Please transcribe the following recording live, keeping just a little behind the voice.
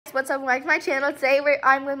what's up? Welcome to my channel. Today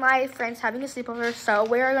I'm with my friends having a sleepover, so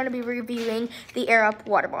we're going to be reviewing the Air Up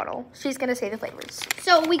water bottle. She's going to say the flavors.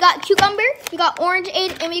 So we got cucumber, we got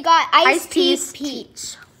orangeade, and we got iced tea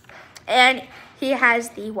peach. And he has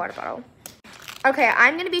the water bottle. Okay,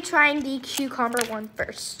 I'm going to be trying the cucumber one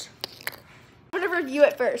first. I'm going to review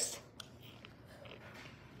it first.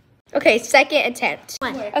 Okay, second attempt.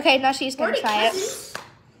 Okay, now she's going to try it.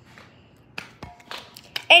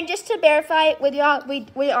 And just to verify with y'all,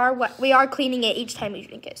 we are cleaning it each time we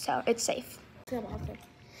drink it, so it's safe.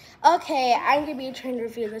 Okay, I'm gonna be trying to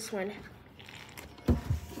review this one.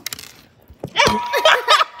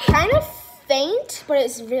 Kind of faint, but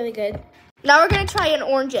it's really good. Now we're gonna try an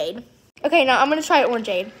orangeade. Okay, now I'm gonna try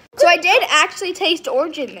orangeade. So I did actually taste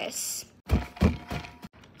orange in this.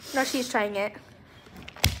 Now she's trying it.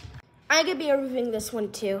 I'm gonna be reviewing this one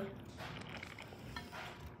too.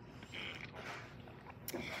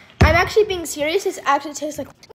 I'm actually being serious. It actually tastes like